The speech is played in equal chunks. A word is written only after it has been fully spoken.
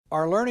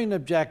Our learning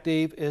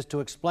objective is to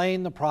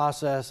explain the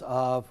process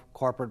of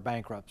corporate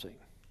bankruptcy.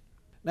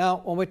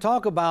 Now, when we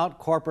talk about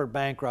corporate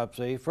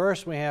bankruptcy,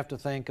 first we have to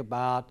think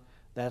about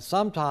that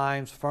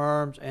sometimes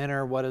firms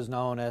enter what is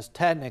known as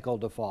technical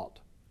default.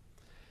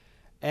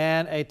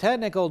 And a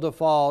technical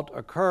default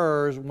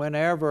occurs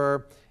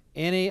whenever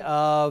any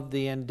of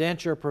the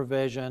indenture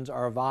provisions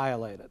are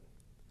violated.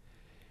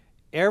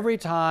 Every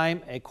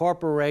time a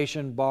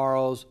corporation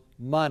borrows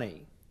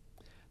money,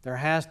 there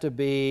has to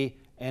be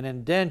an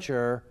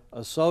indenture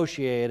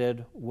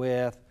associated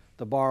with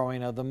the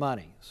borrowing of the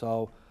money.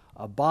 So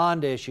a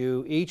bond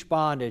issue, each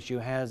bond issue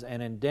has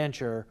an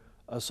indenture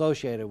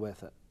associated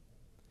with it.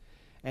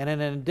 And an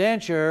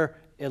indenture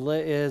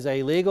is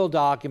a legal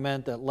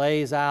document that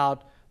lays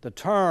out the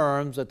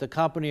terms that the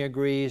company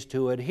agrees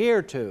to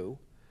adhere to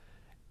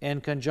in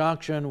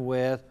conjunction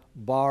with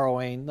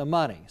borrowing the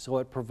money. So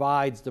it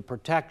provides the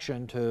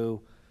protection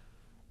to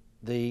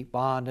the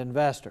bond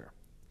investor.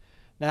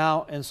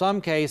 Now, in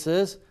some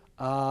cases,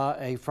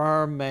 a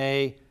firm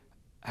may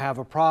have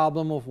a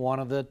problem with one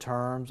of the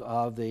terms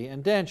of the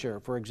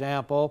indenture. For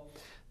example,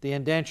 the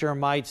indenture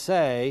might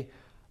say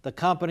the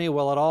company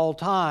will at all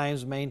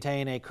times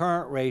maintain a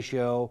current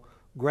ratio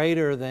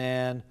greater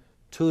than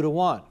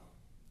 2-to-1.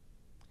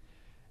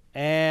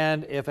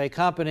 And if a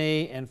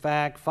company, in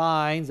fact,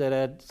 finds that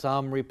at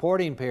some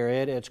reporting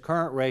period its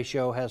current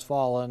ratio has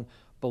fallen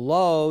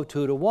below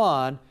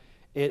 2-to-1,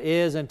 it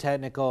is in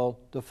technical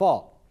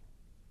default.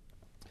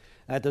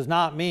 That does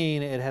not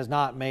mean it has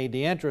not made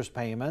the interest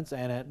payments,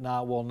 and it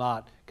will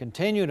not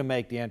continue to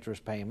make the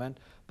interest payment,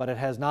 but it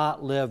has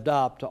not lived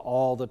up to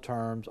all the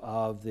terms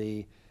of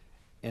the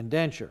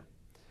indenture.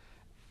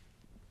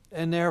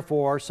 And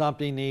therefore,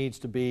 something needs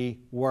to be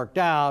worked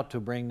out to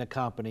bring the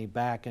company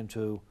back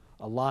into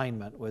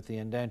alignment with the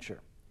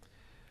indenture.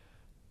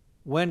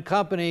 When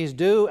companies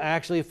do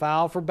actually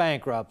file for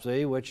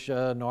bankruptcy, which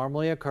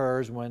normally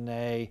occurs when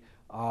they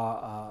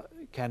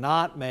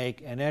cannot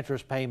make an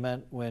interest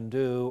payment when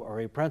due or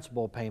a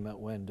principal payment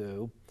when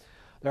due,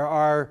 there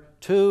are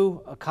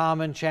two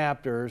common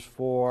chapters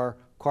for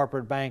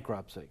corporate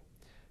bankruptcy,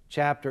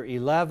 Chapter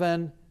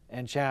 11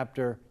 and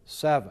Chapter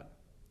 7.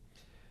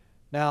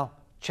 Now,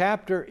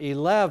 Chapter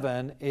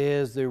 11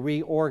 is the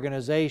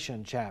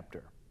reorganization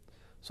chapter.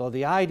 So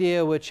the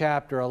idea with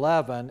Chapter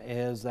 11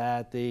 is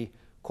that the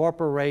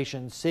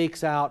corporation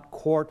seeks out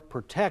court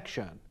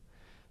protection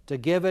to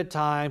give it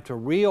time to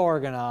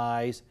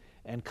reorganize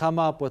and come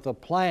up with a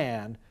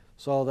plan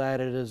so that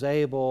it is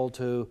able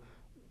to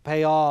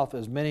pay off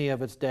as many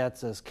of its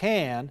debts as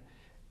can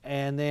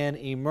and then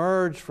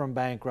emerge from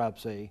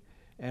bankruptcy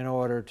in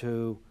order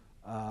to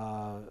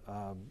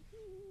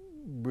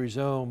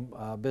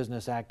resume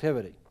business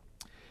activity.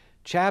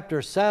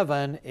 Chapter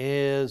 7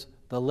 is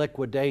the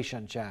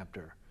liquidation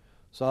chapter.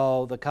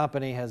 So the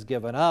company has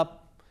given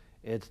up.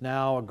 It's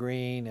now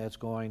agreeing it's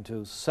going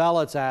to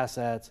sell its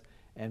assets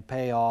and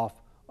pay off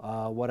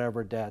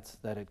whatever debts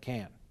that it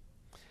can.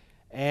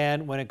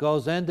 And when it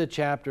goes into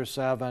Chapter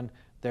 7,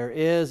 there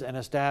is an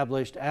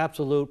established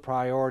absolute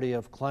priority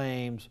of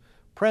claims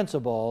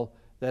principle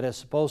that is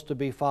supposed to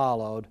be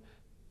followed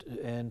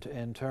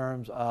in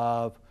terms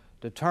of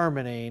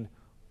determining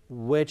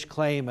which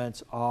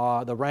claimants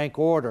are the rank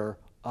order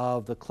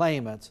of the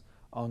claimants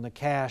on the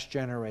cash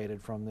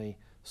generated from the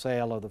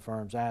sale of the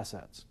firm's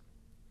assets.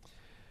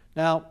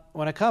 Now,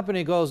 when a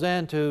company goes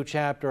into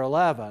Chapter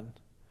 11,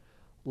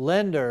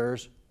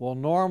 lenders will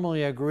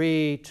normally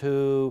agree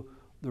to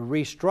the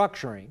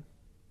restructuring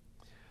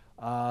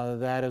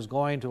that is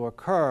going to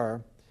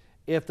occur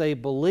if they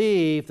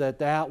believe that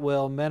that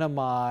will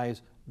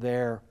minimize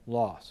their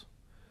loss.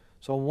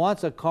 So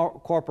once a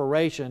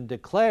corporation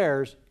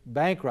declares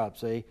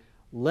bankruptcy,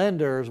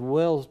 lenders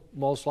will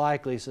most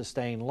likely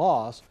sustain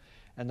loss,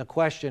 and the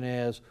question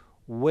is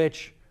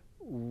which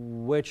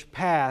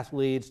path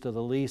leads to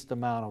the least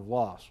amount of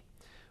loss.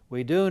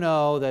 We do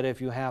know that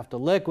if you have to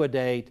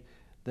liquidate,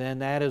 then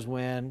that is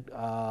when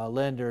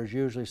lenders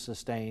usually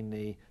sustain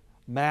the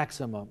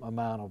maximum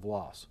amount of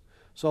loss.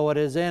 So it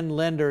is in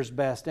lenders'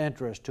 best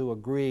interest to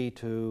agree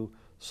to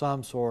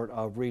some sort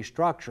of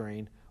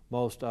restructuring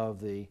most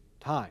of the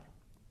time.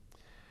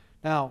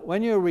 Now,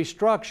 when you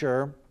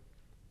restructure,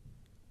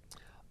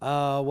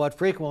 what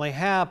frequently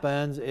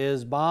happens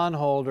is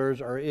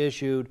bondholders are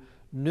issued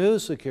new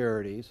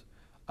securities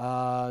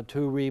to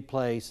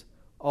replace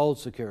old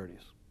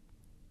securities.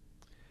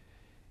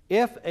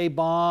 If a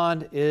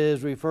bond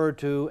is referred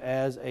to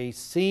as a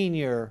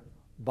senior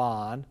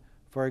bond,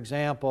 for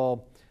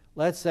example,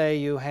 let's say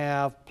you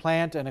have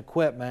plant and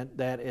equipment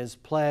that is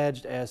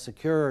pledged as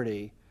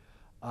security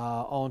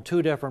on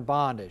two different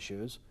bond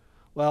issues.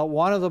 Well,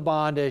 one of the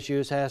bond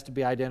issues has to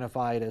be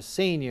identified as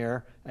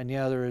senior and the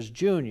other as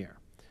junior.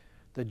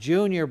 The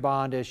junior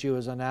bond issue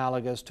is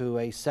analogous to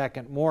a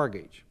second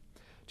mortgage.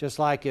 Just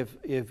like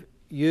if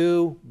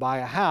you buy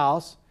a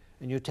house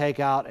and you take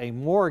out a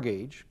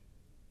mortgage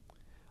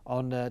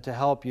to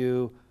help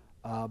you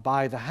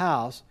buy the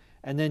house,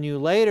 and then you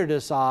later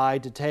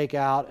decide to take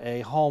out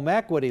a home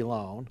equity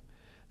loan,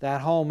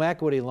 that home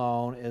equity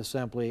loan is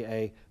simply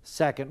a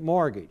second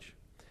mortgage.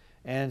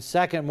 And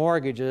second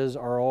mortgages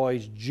are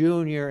always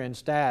junior in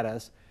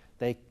status.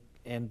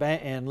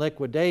 In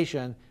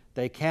liquidation,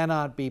 they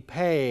cannot be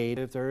paid.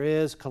 If there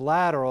is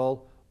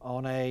collateral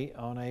on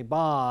a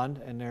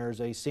bond and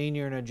there's a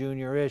senior and a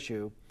junior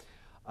issue,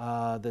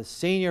 the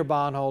senior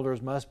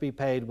bondholders must be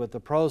paid with the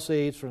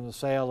proceeds from the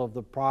sale of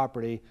the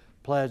property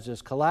pledged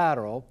as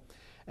collateral,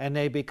 and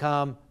they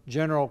become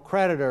general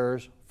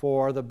creditors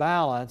for the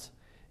balance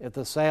if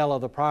the sale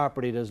of the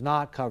property does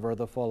not cover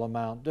the full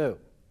amount due.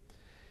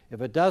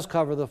 If it does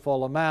cover the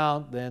full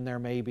amount, then there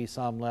may be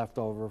some left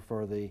over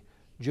for the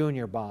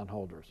junior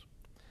bondholders.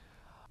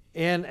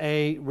 In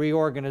a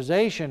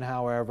reorganization,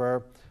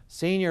 however,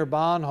 senior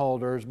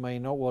bondholders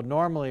will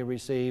normally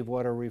receive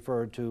what are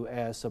referred to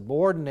as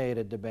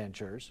subordinated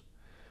debentures,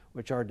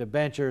 which are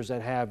debentures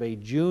that have a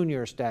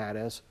junior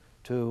status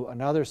to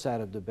another set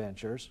of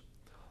debentures,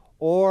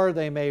 or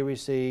they may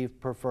receive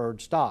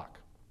preferred stock.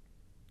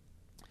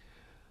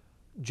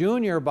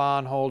 Junior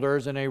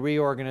bondholders in a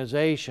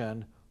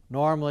reorganization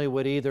normally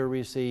would either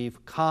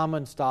receive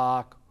common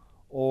stock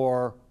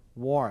or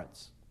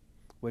warrants,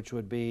 which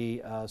would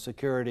be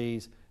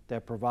securities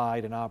that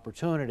provide an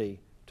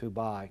opportunity to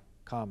buy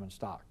common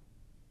stock.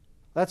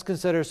 Let's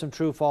consider some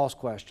true-false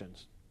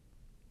questions.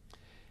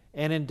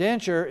 An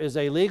indenture is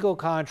a legal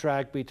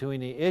contract between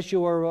the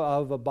issuer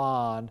of a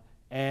bond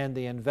and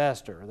the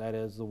investor, that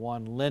is, the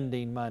one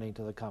lending money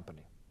to the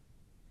company.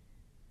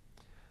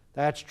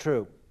 That's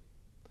true.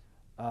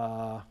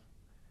 A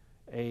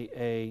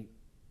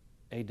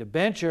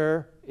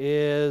debenture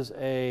is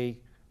a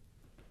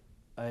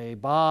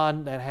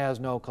bond that has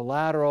no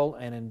collateral.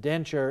 An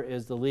indenture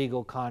is the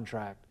legal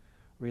contract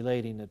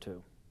relating the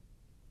two.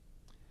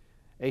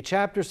 A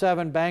Chapter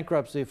 7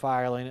 bankruptcy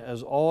filing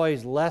is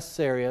always less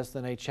serious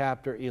than a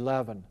Chapter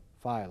 11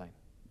 filing.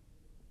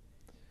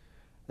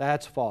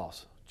 That's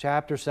false.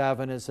 Chapter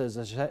 7 is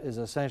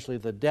essentially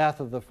the death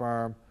of the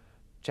firm.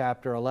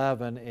 Chapter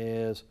 11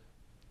 is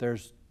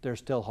there's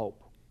still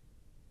hope.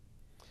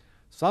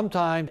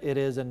 Sometimes it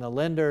is in the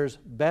lender's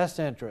best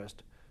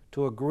interest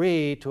to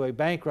agree to a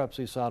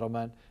bankruptcy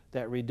settlement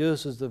that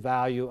reduces the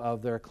value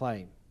of their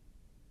claim.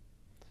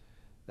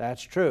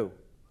 That's true.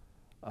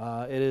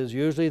 It is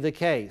usually the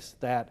case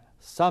that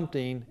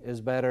something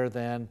is better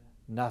than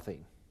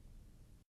nothing.